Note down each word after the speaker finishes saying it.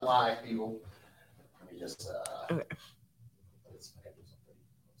live, people. Let me just. Okay.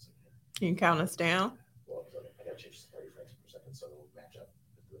 Can you count us down? Well, I got to change to 30 frames per second so it'll match up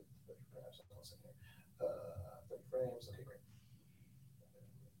with the 30 frames. 30 frames.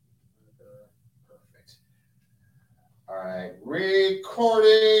 Okay, great. Perfect. All right,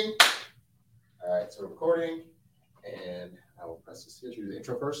 recording. All right, so recording, and I will press this here. Should we do the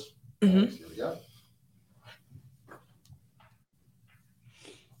intro first? Mm-hmm. Right, so here we go.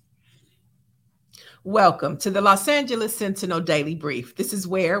 Welcome to the Los Angeles Sentinel Daily Brief. This is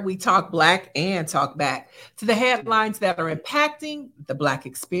where we talk Black and talk back to the headlines that are impacting the Black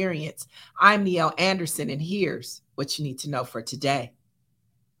experience. I'm Neil Anderson, and here's what you need to know for today.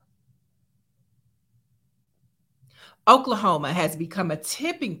 Oklahoma has become a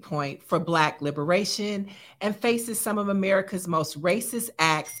tipping point for Black liberation and faces some of America's most racist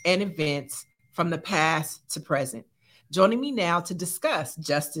acts and events from the past to present. Joining me now to discuss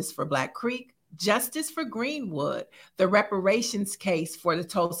justice for Black Creek, justice for Greenwood, the reparations case for the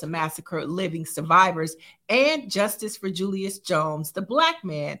Tulsa Massacre living survivors, and justice for Julius Jones, the Black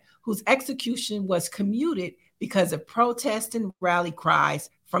man whose execution was commuted because of protest and rally cries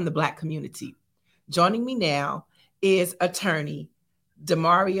from the Black community. Joining me now is Attorney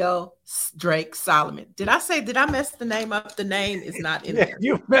Demario Drake Solomon. Did I mess the name up? The name is not in there.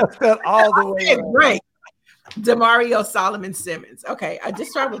 You messed that all the way up. Drake. Demario Solomon Simmons. Okay, I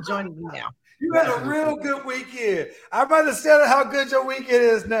just started joining you now. You had a real good weekend. I'm understanding how good your weekend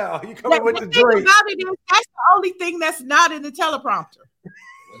is now. You coming with the Drake. That's the only thing that's not in the teleprompter.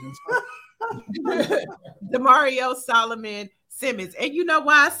 Demario Solomon Simmons. And you know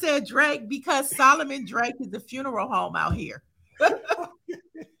why I said Drake? Because Solomon Drake is a funeral home out here. And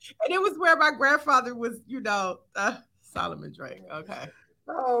it was where my grandfather was, Solomon Drake. Okay.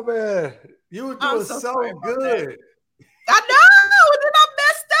 Oh, man. You were doing so good. I know. And then I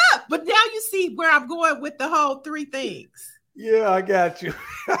messed up. But now you see where I'm going with the whole three things. Yeah, I got you.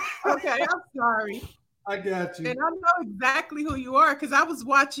 Okay, I'm sorry. I got you. And I know exactly who you are because I was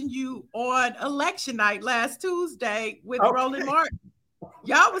watching you on election night last Tuesday with Roland Martin.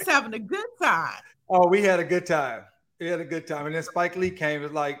 Y'all was having a good time. Oh, we had a good time. We had a good time. And then Spike Lee came.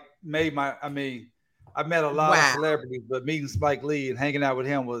 It I met a lot of celebrities, but meeting Spike Lee and hanging out with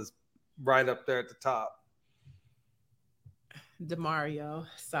him was right up there at the top. Demario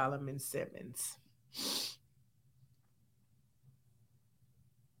Solomon Simmons.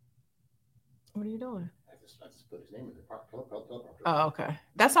 What are you doing? I just put his name in the Oh, okay.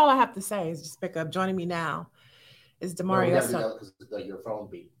 That's all I have to say is just pick up. Joining me now is Demario. Because your phone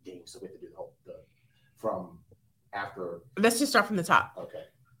be ding, so we have to do from after. Let's just start from the top. Okay.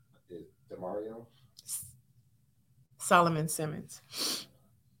 Demario Solomon Simmons.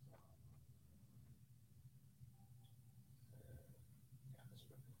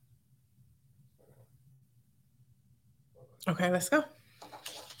 Okay, let's go.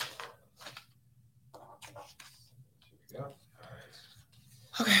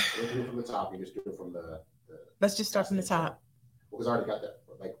 Okay. We'll do it from the top. You just do it from the Let's just start from the top. Because I already got that.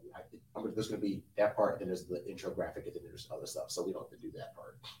 Like, there's going to be that part, and then there's the intro graphic, and then there's other stuff. So we don't have to do that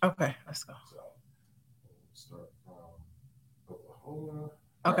part. Okay, let's go. So we'll start from Oklahoma.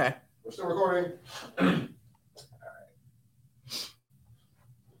 Okay. Right. We're still recording. All right.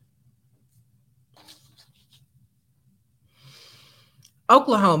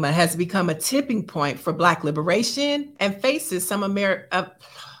 Oklahoma has become a tipping point for Black liberation and faces some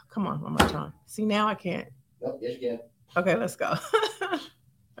come on, one more time. See, now I can't. Nope, yes, you can. Okay, let's go. All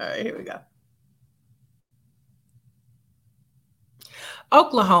right, here we go.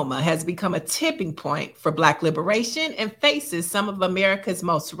 Oklahoma has become a tipping point for Black liberation and faces some of America's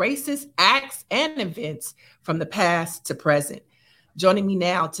most racist acts and events from the past to present. Joining me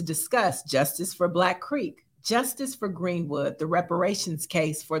now to discuss justice for Black Creek, justice for Greenwood, the reparations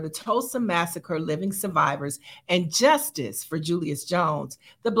case for the Tulsa Massacre living survivors, and justice for Julius Jones,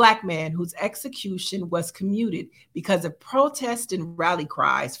 the Black man whose execution was commuted because of protest and rally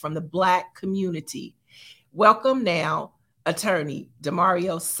cries from the Black community. Welcome now, Attorney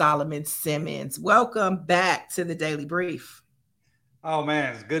Demario Solomon Simmons. Welcome back to the Daily Brief. Oh,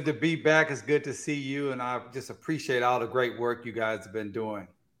 man, it's good to be back. It's good to see you, and I just appreciate all the great work you guys have been doing.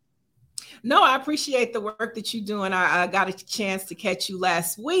 No, I appreciate the work that you're doing. I got a chance to catch you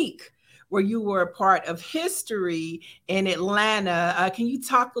last week where you were a part of history in Atlanta. Can you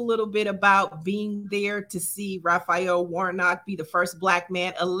talk a little bit about being there to see Raphael Warnock be the first Black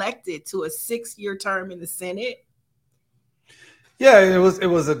man elected to a 6-year term in the Senate? Yeah, it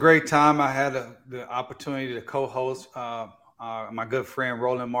was a great time. I had the opportunity to co-host my good friend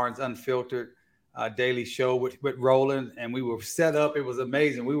Roland Martin's Unfiltered daily show with Roland, and we were set up. It was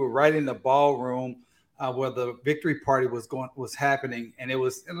amazing. We were right in the ballroom where the victory party was happening, and it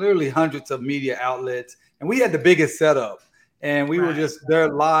was literally hundreds of media outlets, and we had the biggest setup, and we were just there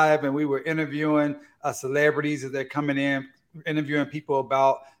live, and we were interviewing celebrities as they're coming in, interviewing people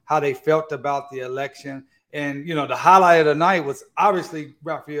about how they felt about the election. And the highlight of the night was obviously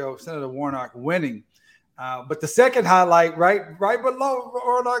Senator Warnock winning. But the second highlight, right below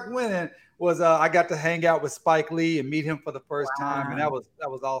Warnock winning, was I got to hang out with Spike Lee and meet him for the first time, and that was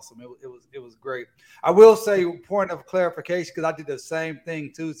awesome. It was great. I will say, point of clarification, because I did the same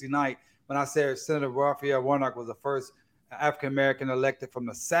thing Tuesday night when I said Senator Raphael Warnock was the first African American elected from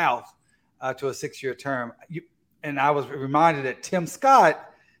the South to a 6-year term. And I was reminded that Tim Scott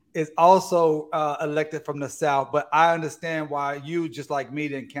is also elected from the South, but I understand why you, just like me,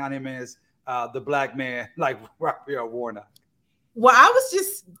 didn't count him as the black man like Raphael Warnock. Well, I was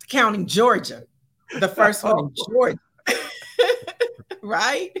just counting Georgia, the first one in Georgia,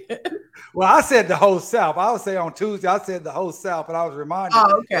 right? Well, I said the whole South. I would say on Tuesday, I said the whole South, but I was reminded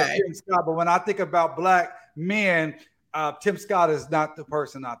of Tim Scott. But when I think about black men, Tim Scott is not the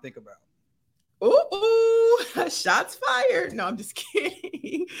person I think about. Ooh, shots fired. No, I'm just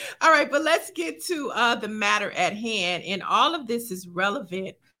kidding. All right, but let's get to the matter at hand. And all of this is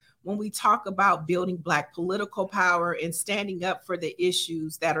relevant when we talk about building Black political power and standing up for the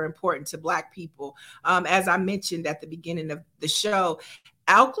issues that are important to Black people. As I mentioned at the beginning of the show,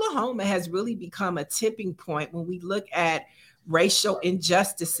 Oklahoma has really become a tipping point when we look at racial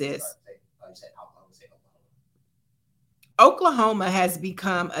injustices. Oklahoma has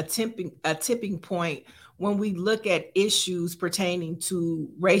become a tipping point when we look at issues pertaining to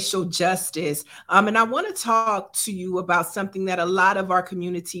racial justice. And I want to talk to you about something that a lot of our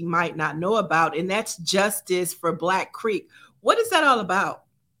community might not know about, and that's justice for Black Creek. What is that all about?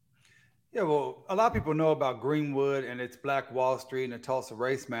 Yeah, well, a lot of people know about Greenwood and its Black Wall Street and the Tulsa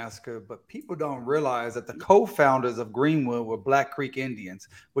Race Massacre, but people don't realize that the co-founders of Greenwood were Black Creek Indians,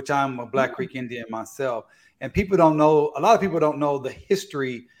 which I'm a Black Creek Indian myself. And a lot of people don't know the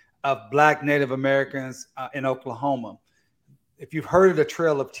history of Black Native Americans in Oklahoma. If you've heard of the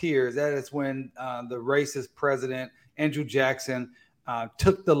Trail of Tears, that is when the racist president, Andrew Jackson,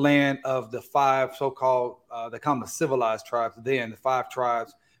 took the land of the 5 so-called, they call them the civilized tribes then, the 5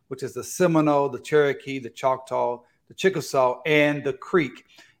 tribes, which is the Seminole, the Cherokee, the Choctaw, the Chickasaw, and the Creek.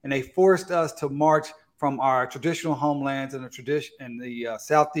 And they forced us to march from our traditional homelands in the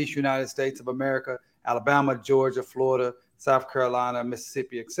Southeast United States of America, Alabama, Georgia, Florida, South Carolina,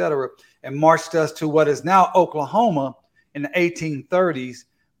 Mississippi, etc., and marched us to what is now Oklahoma in the 1830s,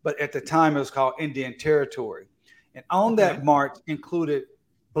 but at the time it was called Indian Territory. And on that march included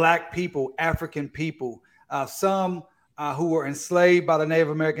Black people, African people, some who were enslaved by the Native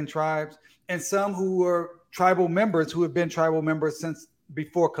American tribes, and some who were tribal members who have been tribal members since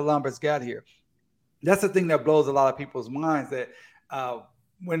before Columbus got here. That's the thing that blows a lot of people's minds, that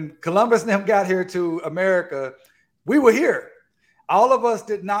when Columbus and them got here to America, we were here. All of us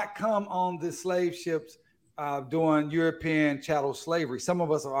did not come on the slave ships during European chattel slavery. Some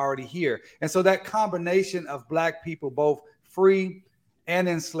of us are already here. And so that combination of Black people, both free and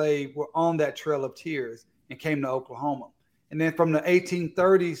enslaved, were on that Trail of Tears and came to Oklahoma. And then from the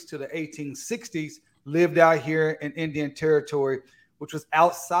 1830s to the 1860s, lived out here in Indian Territory, which was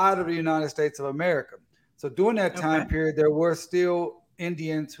outside of the United States of America. So during that time period, there were still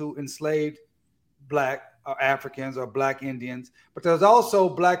Indians who enslaved Black or Africans or Black Indians, but there's also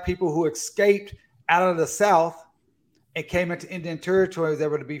Black people who escaped out of the South and came into Indian Territory that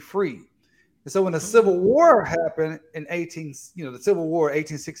were to be free. And so when the Civil War happened in the Civil War,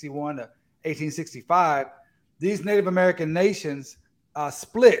 1861 to 1865, these Native American nations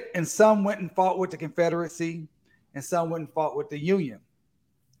split, and some went and fought with the Confederacy, and some went and fought with the Union.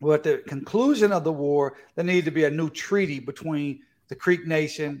 Well, at the conclusion of the war, there needed to be a new treaty between the Creek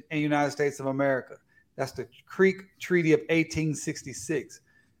Nation and United States of America. That's the Creek Treaty of 1866.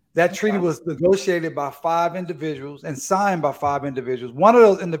 That treaty was negotiated by 5 individuals and signed by 5 individuals. One of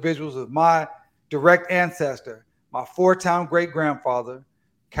those individuals was my direct ancestor, my 4-time great-grandfather,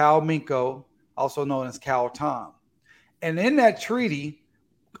 Cal Minko, also known as Cal Tom. And in that treaty,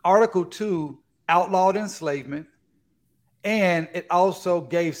 Article 2 outlawed enslavement, and it also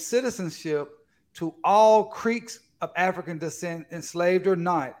gave citizenship to all Creeks of African descent, enslaved or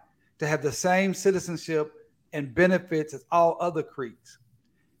not, to have the same citizenship and benefits as all other Creeks.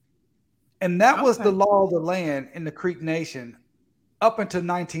 And that was the law of the land in the Creek Nation up until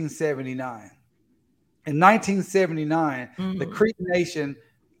 1979. In 1979, the Creek Nation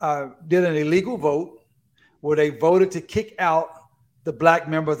did an illegal vote where they voted to kick out the Black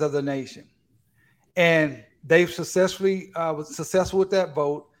members of the nation. And they've successfully was successful with that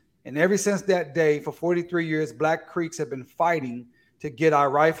vote. And ever since that day, for 43 years, Black Creeks have been fighting to get our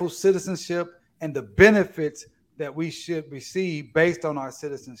rightful citizenship and the benefits that we should receive based on our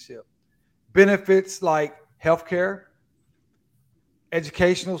citizenship. Benefits like healthcare,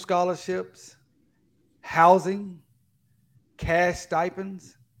 educational scholarships, housing, cash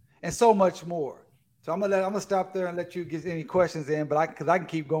stipends, and so much more. So I'm gonna stop there and let you get any questions in, but because I can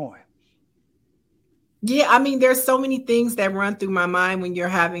keep going. Yeah, I mean, there's so many things that run through my mind when you're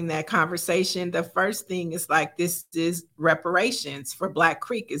having that conversation. The first thing is like, this is reparations for Black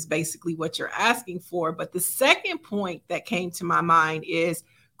Creek is basically what you're asking for. But the second point that came to my mind is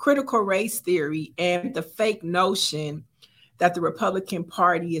critical race theory and the fake notion that the Republican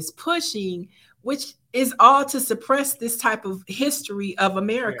Party is pushing, which is all to suppress this type of history of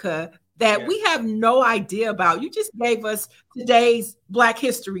America that we have no idea about. You just gave us today's Black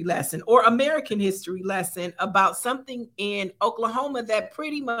history lesson or American history lesson about something in Oklahoma that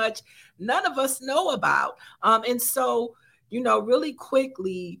pretty much none of us know about. And so, really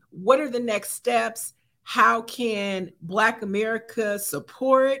quickly, what are the next steps? How can Black America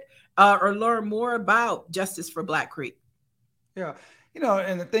support or learn more about Justice for Black Creek? Yeah,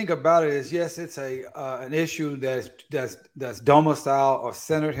 and the thing about it is, yes, it's an issue that's domiciled or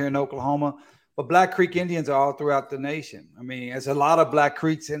centered here in Oklahoma, but Black Creek Indians are all throughout the nation. I mean, there's a lot of Black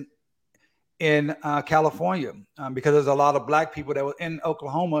Creeks in California because there's a lot of Black people that were in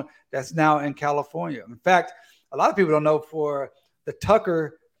Oklahoma that's now in California. In fact, a lot of people don't know for the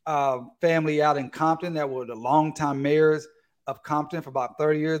Tucker family out in Compton that were the longtime mayors of Compton for about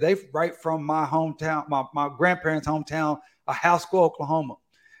 30 years. They right from my hometown, my grandparents' hometown, Haskell, Oklahoma.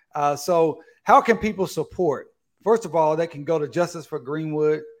 So how can people support? First of all, they can go to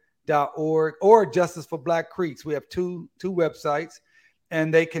justiceforgreenwood.org or Justice for Black Creeks. We have two websites,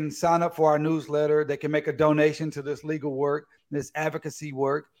 and they can sign up for our newsletter. They can make a donation to this legal work, this advocacy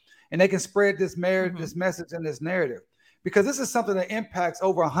work, and they can spread this message and this narrative, because this is something that impacts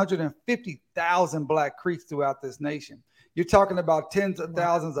over 150,000 Black Creeks throughout this nation. You're talking about tens of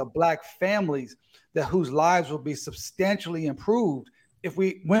thousands of Black families whose lives will be substantially improved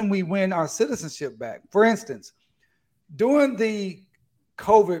when we win our citizenship back. For instance, during the heat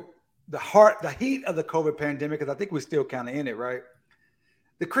of the COVID pandemic, because I think we're still kind of in it, right?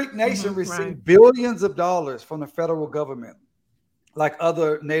 The Creek Nation received billions of dollars from the federal government, like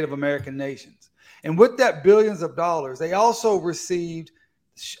other Native American nations. And with that billions of dollars, they also received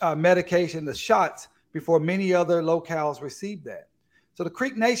medication, the shots, before many other locales received that. So the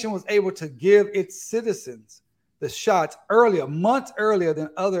Creek Nation was able to give its citizens the shots earlier, months earlier than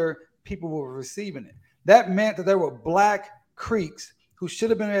other people were receiving it. That meant that there were Black Creeks who should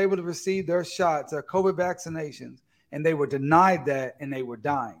have been able to receive their shots, their COVID vaccinations, and they were denied that and they were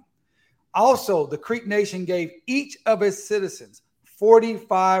dying. Also, the Creek Nation gave each of its citizens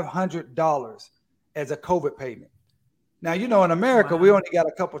 $4,500 as a COVID payment. Now, in America, we only got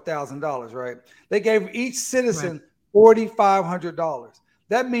a couple $1,000s, right? They gave each citizen $4,500.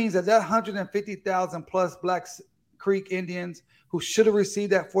 That means that 150,000 plus Black Creek Indians who should have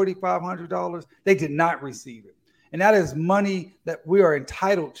received that $4,500, they did not receive it. And that is money that we are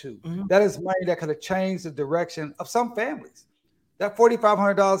entitled to. That is money that could have changed the direction of some families. That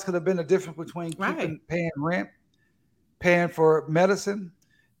 $4,500 could have been the difference between paying rent, paying for medicine,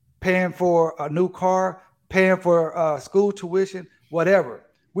 paying for a new car, paying for school tuition, whatever.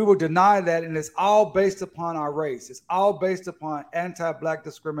 We were denied that, and it's all based upon our race. It's all based upon anti-Black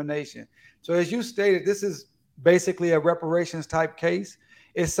discrimination. So as you stated, this is basically a reparations type case.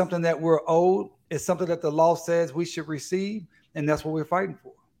 It's something that we're owed. It's something that the law says we should receive, and that's what we're fighting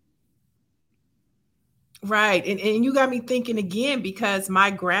for. Right. And you got me thinking again, because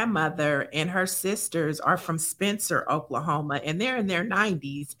my grandmother and her sisters are from Spencer, Oklahoma, and they're in their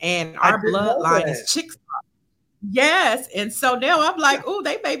 90s, and our bloodline is Chickasaw. Yes. And so now I'm like, oh,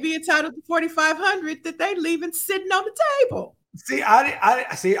 they may be entitled to $4,500 that they leaving sitting on the table. See,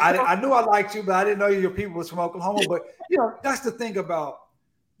 I knew I liked you, but I didn't know your people was from Oklahoma. But that's the thing about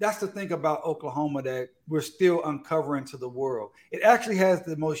Oklahoma that we're still uncovering to the world. It actually has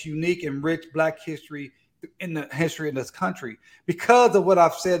the most unique and rich Black history in the history of this country because of what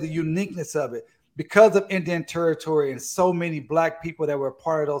I've said, the uniqueness of it, because of Indian territory and so many Black people that were a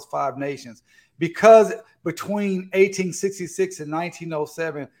part of those five nations. Because between 1866 and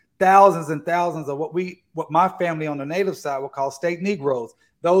 1907, thousands and thousands of what my family on the Native side would call state Negroes,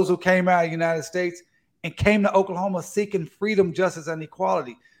 those who came out of the United States and came to Oklahoma seeking freedom, justice, and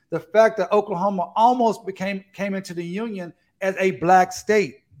equality. The fact that Oklahoma almost came into the Union as a Black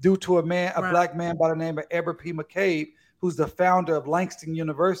state due to a Black man by the name of Eber P. McCabe, who's the founder of Langston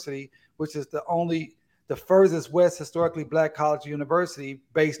University, which is the furthest west historically black college university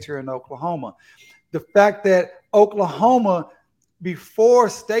based here in Oklahoma. The fact that Oklahoma, before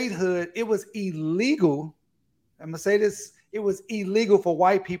statehood, it was illegal. I'm going to say this. It was illegal for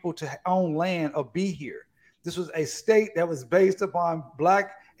white people to own land or be here. This was a state that was based upon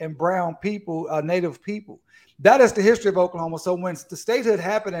black and brown people, native people. That is the history of Oklahoma. So when the statehood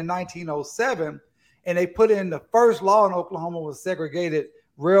happened in 1907, and they put in the first law in Oklahoma was segregated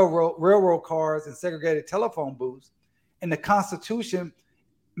railroad cars and segregated telephone booths, and the Constitution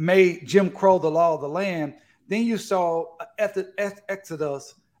made Jim Crow the law of the land, then you saw an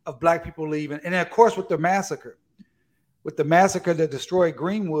exodus of black people leaving. And then, of course, with the massacre that destroyed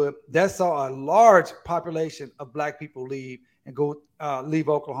Greenwood, that saw a large population of black people leave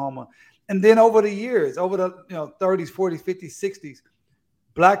Oklahoma. And then over the years, over the 30s, 40s, 50s, 60s,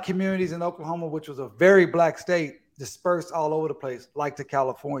 black communities in Oklahoma, which was a very black state, dispersed all over the place, like to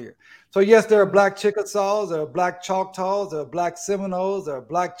California. So yes, there are black Chickasaws, there are black Choctaws, there are black Seminoles, there are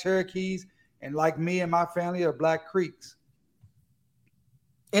black Cherokees, and like me and my family are black Creeks.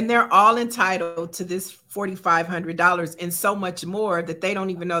 And they're all entitled to this $4,500 and so much more that they don't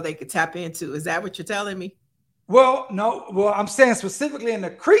even know they could tap into. Is that what you're telling me? Well, no. Well, I'm saying specifically in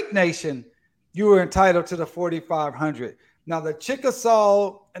the Creek Nation, you were entitled to the $4,500. Now, the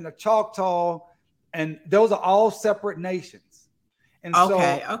Chickasaw and the Choctaw, and those are all separate nations. And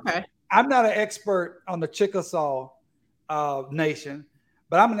okay. I'm not an expert on the Chickasaw nation,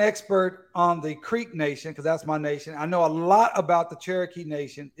 but I'm an expert on the Creek Nation because that's my nation. I know a lot about the Cherokee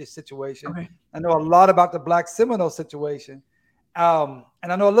Nation situation. Okay. I know a lot about the Black Seminole situation. And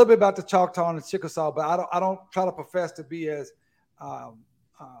I know a little bit about the Choctaw and the Chickasaw, but I don't try to profess to be as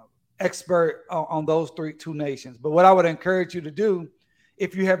expert on those two nations. But what I would encourage you to do,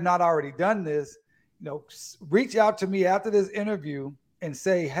 if you have not already done this, reach out to me after this interview and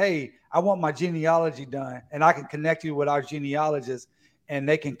say, hey, I want my genealogy done, and I can connect you with our genealogists, and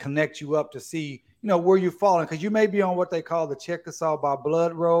they can connect you up to see, where you're falling, because you may be on what they call the Chickasaw by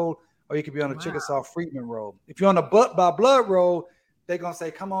blood road, or you could be on the Chickasaw Freedman road. If you're on the by blood road, they're gonna say,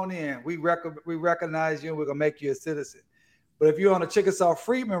 "Come on in. We recognize you, and we're gonna make you a citizen." But if you're on the Chickasaw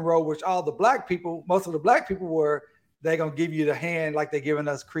Freedman road, which most of the black people were, they're gonna give you the hand like they're giving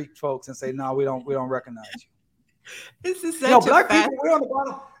us Creek folks and say, "No, we don't recognize you." This is such black people. We're on the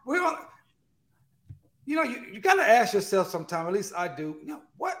bottom. We're on. You got to ask yourself sometime, at least I do,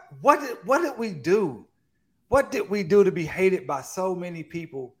 what did we do? What did we do to be hated by so many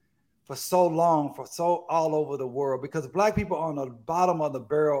people for so long, all over the world? Because black people are on the bottom of the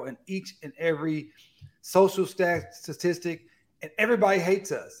barrel in each and every social statistic, and everybody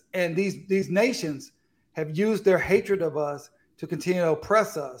hates us. And these nations have used their hatred of us to continue to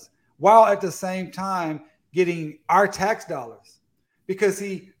oppress us, while at the same time getting our tax dollars. Because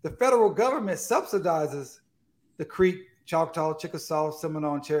the federal government subsidizes the Creek, Choctaw, Chickasaw,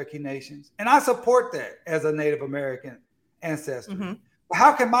 Seminole, and Cherokee nations. And I support that as a Native American ancestor. Mm-hmm. But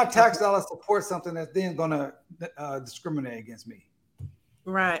how can my tax dollars support something that's then going to discriminate against me?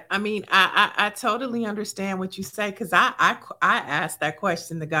 Right. I mean, I totally understand what you say, because I ask that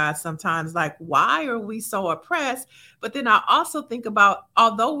question to God sometimes, like, why are we so oppressed? But then I also think about,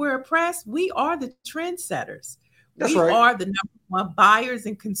 although we're oppressed, we are the trendsetters. That's we right. are the number one buyers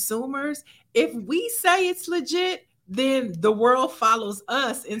and consumers. If we say it's legit, then the world follows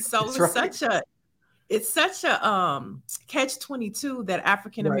us. And so it's such a catch-22 that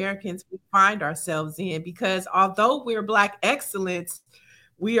African Americans find ourselves in, because although we're Black excellence,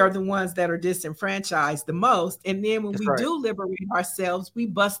 we are the ones that are disenfranchised the most. And then when we do liberate ourselves, we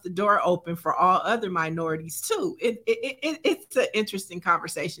bust the door open for all other minorities too. It's an interesting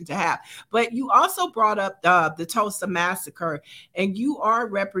conversation to have. But you also brought up the Tulsa massacre, and you are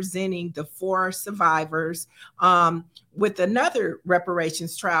representing the 4 survivors with another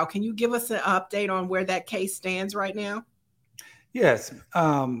reparations trial. Can you give us an update on where that case stands right now? Yes,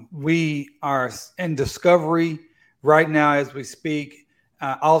 we are in discovery right now as we speak.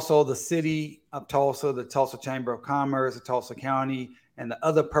 Also, the city of Tulsa, the Tulsa Chamber of Commerce, the Tulsa County, and the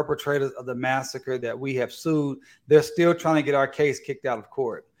other perpetrators of the massacre that we have sued, they're still trying to get our case kicked out of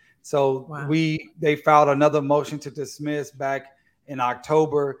court. So they filed another motion to dismiss back in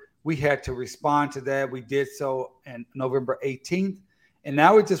October. We had to respond to that. We did so on November 18th. And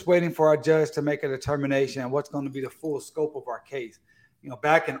now we're just waiting for our judge to make a determination on what's going to be the full scope of our case.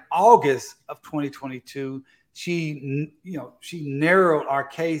 Back in August of 2022, she narrowed our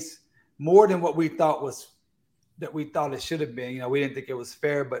case more than what we thought was that we thought it should have been. We didn't think it was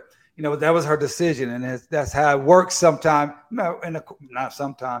fair, but that was her decision, and that's how it works sometimes. No, not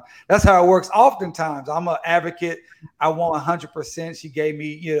sometimes. That's how it works. Oftentimes, I'm an advocate. I want 100%. She gave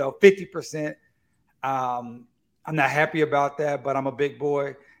me 50%. I'm not happy about that, but I'm a big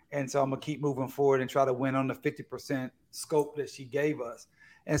boy, and so I'm gonna keep moving forward and try to win on the 50% scope that she gave us.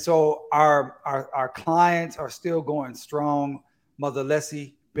 And so our clients are still going strong. Mother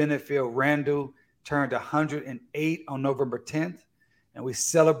Leslie Benefield Randall turned 108 on November 10th, and we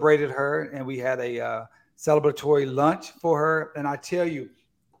celebrated her, and we had a celebratory lunch for her. And I tell you,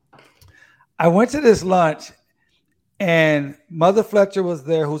 I went to this lunch, and Mother Fletcher was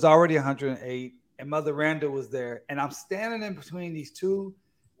there, who's already 108, and Mother Randall was there. And I'm standing in between these two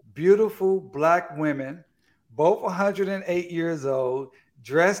beautiful Black women, both 108 years old,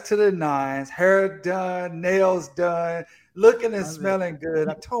 dressed to the nines, hair done, nails done, looking and smelling good.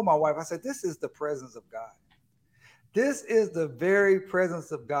 I told my wife, I said, this is the presence of God. This is the very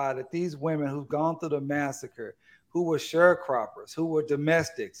presence of God, that these women who've gone through the massacre, who were sharecroppers, who were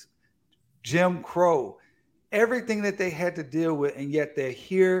domestics, Jim Crow, everything that they had to deal with, and yet they're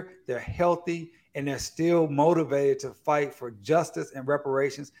here, they're healthy, and they're still motivated to fight for justice and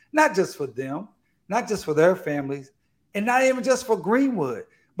reparations, not just for them, not just for their families, and not even just for Greenwood,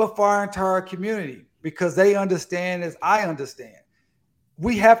 but for our entire community, because they understand, as I understand,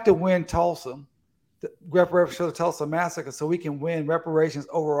 we have to win Tulsa, the reparations for the Tulsa massacre, so we can win reparations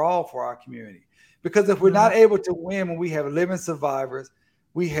overall for our community. Because if we're not able to win when we have living survivors,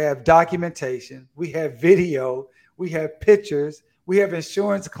 we have documentation, we have video, we have pictures, we have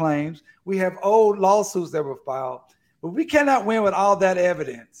insurance claims, we have old lawsuits that were filed, but we cannot win with all that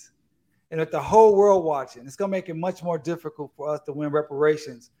evidence. And with the whole world watching, it's going to make it much more difficult for us to win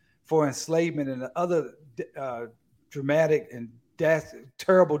reparations for enslavement and the other dramatic and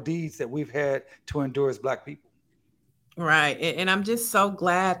terrible deeds that we've had to endure as Black people. Right. And I'm just so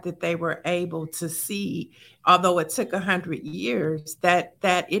glad that they were able to see, although it took 100 years, that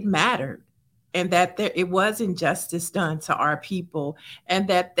it mattered, and that it was injustice done to our people, and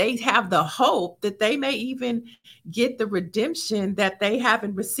that they have the hope that they may even get the redemption that they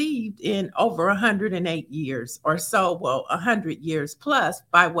haven't received in over 108 years or so, well, 100 years plus,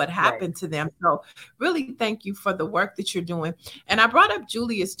 by what happened to them. So really thank you for the work that you're doing. And I brought up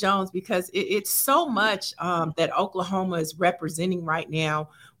Julius Jones because it's so much that Oklahoma is representing right now.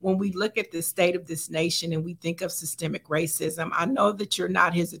 When we look at the state of this nation and we think of systemic racism, I know that you're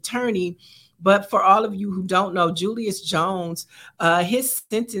not his attorney, but for all of you who don't know, Julius Jones, his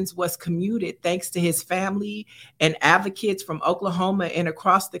sentence was commuted thanks to his family and advocates from Oklahoma and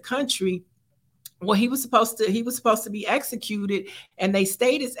across the country. Well, he was supposed to be executed, and they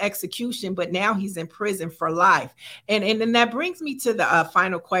stayed his execution, but now he's in prison for life. And then that brings me to the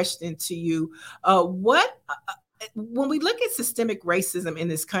final question to you. When we look at systemic racism in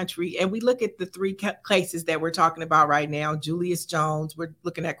this country, and we look at the three cases that we're talking about right now, Julius Jones, we're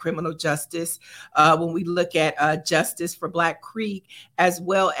looking at criminal justice. When we look at justice for Black Creek, as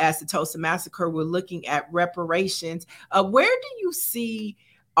well as the Tulsa Massacre, we're looking at reparations. Where do you see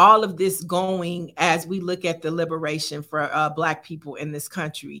all of this going as we look at the liberation for Black people in this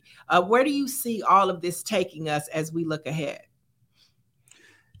country? Where do you see all of this taking us as we look ahead?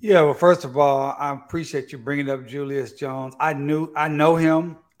 Yeah, well, first of all, I appreciate you bringing up Julius Jones. I know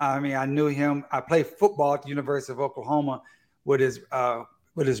him. I mean, I knew him. I played football at the University of Oklahoma with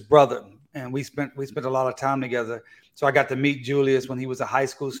his brother, and we spent a lot of time together. So I got to meet Julius when he was a high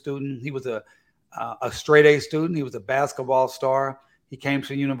school student. He was a straight A student. He was a basketball star. He came to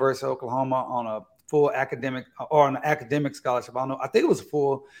the University of Oklahoma on a full academic or an academic scholarship. I don't know. I think it was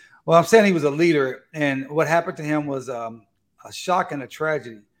full. Well, I'm saying he was a leader, and what happened to him was a shock and a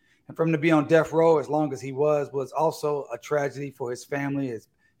tragedy. And for him to be on death row as long as he was also a tragedy for his family,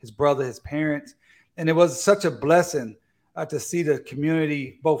 his brother, his parents. And it was such a blessing to see the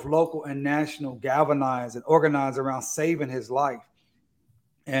community, both local and national, galvanize and organize around saving his life.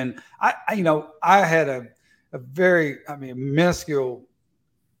 And I had a very, minuscule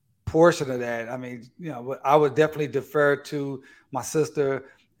portion of that. I would definitely defer to my sister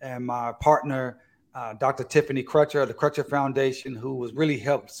and my partner, Dr. Tiffany Crutcher of the Crutcher Foundation, who was really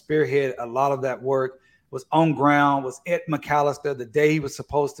helped spearhead a lot of that work, was on ground, was Ed McAllister the day he was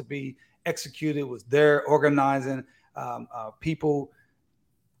supposed to be executed, was there organizing people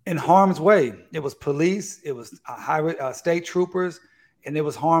in harm's way. It was police, it was highway state troopers, and it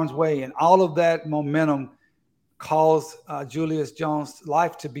was harm's way. And all of that momentum caused Julius Jones'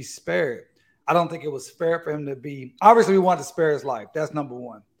 life to be spared. I don't think it was fair for him to be, obviously we wanted to spare his life. That's number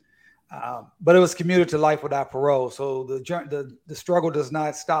one. But it was commuted to life without parole. So the struggle does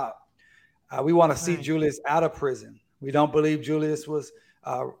not stop. We want to see Right. Julius out of prison. We don't believe Julius was,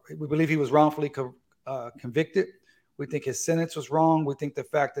 we believe he was wrongfully convicted. We think his sentence was wrong. We think the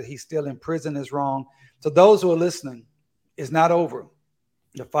fact that he's still in prison is wrong. So those who are listening, it's not over.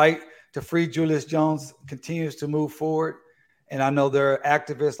 The fight to free Julius Jones continues to move forward. And I know there are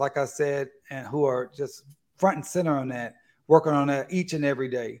activists, like I said, and who are just front and center on that, working on that each and every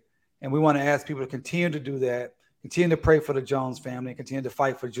day. And we want to ask people to continue to do that, continue to pray for the Jones family, continue to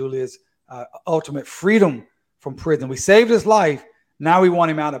fight for Julius' ultimate freedom from prison. We saved his life. Now we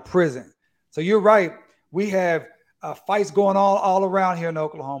want him out of prison. So you're right. We have fights going on all around here in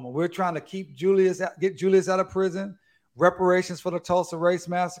Oklahoma. We're trying to get Julius out of prison, reparations for the Tulsa Race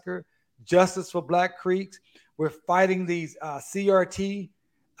Massacre, justice for Black Creeks. We're fighting these CRT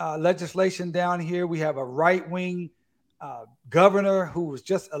legislation down here. We have a right-wing governor who was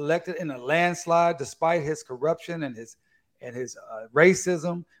just elected in a landslide despite his corruption and his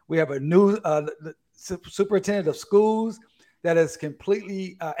racism. We have a new superintendent of schools that is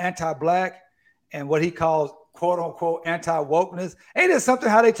completely anti-Black and what he calls quote unquote anti-wokeness. Ain't it something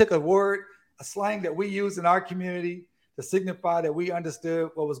how they took a slang that we use in our community to signify that we understood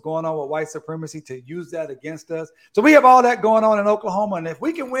what was going on with white supremacy, to use that against us? So we have all that going on in Oklahoma. And if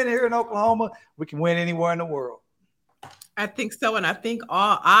we can win here in Oklahoma, we can win anywhere in the world. I think so. And I think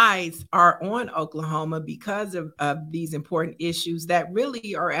all eyes are on Oklahoma because of these important issues that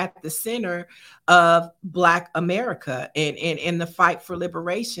really are at the center of Black America and the fight for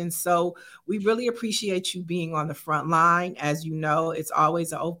liberation. So we really appreciate you being on the front line. As you know, it's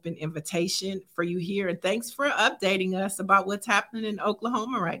always an open invitation for you here. And thanks for updating us about what's happening in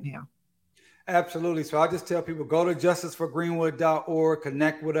Oklahoma right now. Absolutely. So I just tell people, go to justiceforgreenwood.org,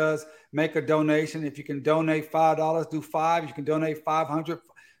 connect with us, make a donation. If you can donate $5, do $5. You can donate $500,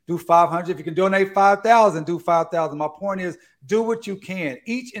 do $500. If you can donate $5,000, do $5,000. My point is, do what you can.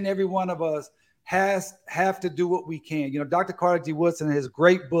 Each and every one of us have to do what we can. You know, Dr. Carter G. Woodson, in his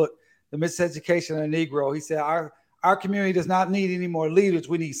great book, The Miseducation of the Negro, he said, our community does not need any more leaders.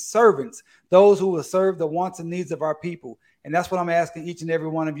 We need servants, those who will serve the wants and needs of our people. And that's what I'm asking each and every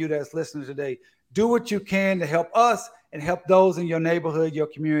one of you that's listening today. Do what you can to help us and help those in your neighborhood, your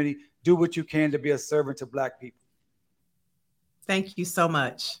community. Do what you can to be a servant to Black people. Thank you so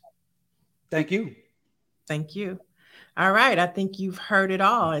much. Thank you. Thank you. All right. I think you've heard it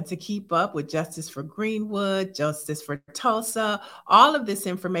all. And to keep up with Justice for Greenwood, Justice for Tulsa, all of this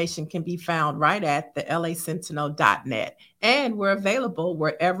information can be found right at the lasentinel.net. And we're available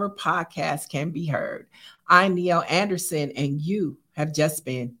wherever podcasts can be heard. I'm Neil Anderson, and you have just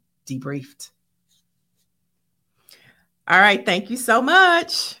been debriefed. All right. Thank you so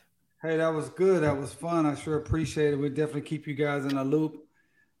much. Hey, that was good. That was fun. I sure appreciate it. We'll definitely keep you guys in the loop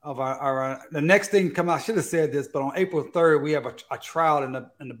of our the next thing come out. I should have said this, but on April 3rd, we have a trial in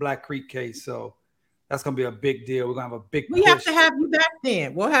the Black Creek case. So that's going to be a big deal. We're going to have a big push. Have to have you back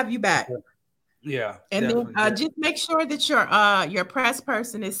then. We'll have you back. Yeah. And then just make sure that your press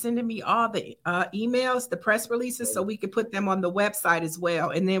person is sending me all the emails, the press releases, so we can put them on the website as well.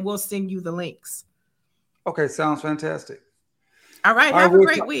 And then we'll send you the links. Okay. Sounds fantastic. All right. Have a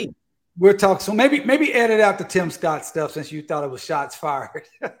great week. We'll talk. So maybe edit out the Tim Scott stuff since you thought it was shots fired.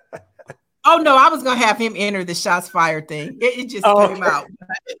 Oh, no, I was going to have him enter the shots fired thing. It just came out.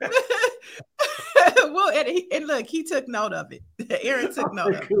 Well, and look, he took note of it. Aaron took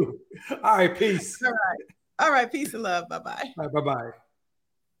note of it. All right, peace. All right, peace and love. Bye-bye. All right, bye-bye.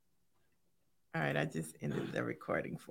 All right, I just ended the recording for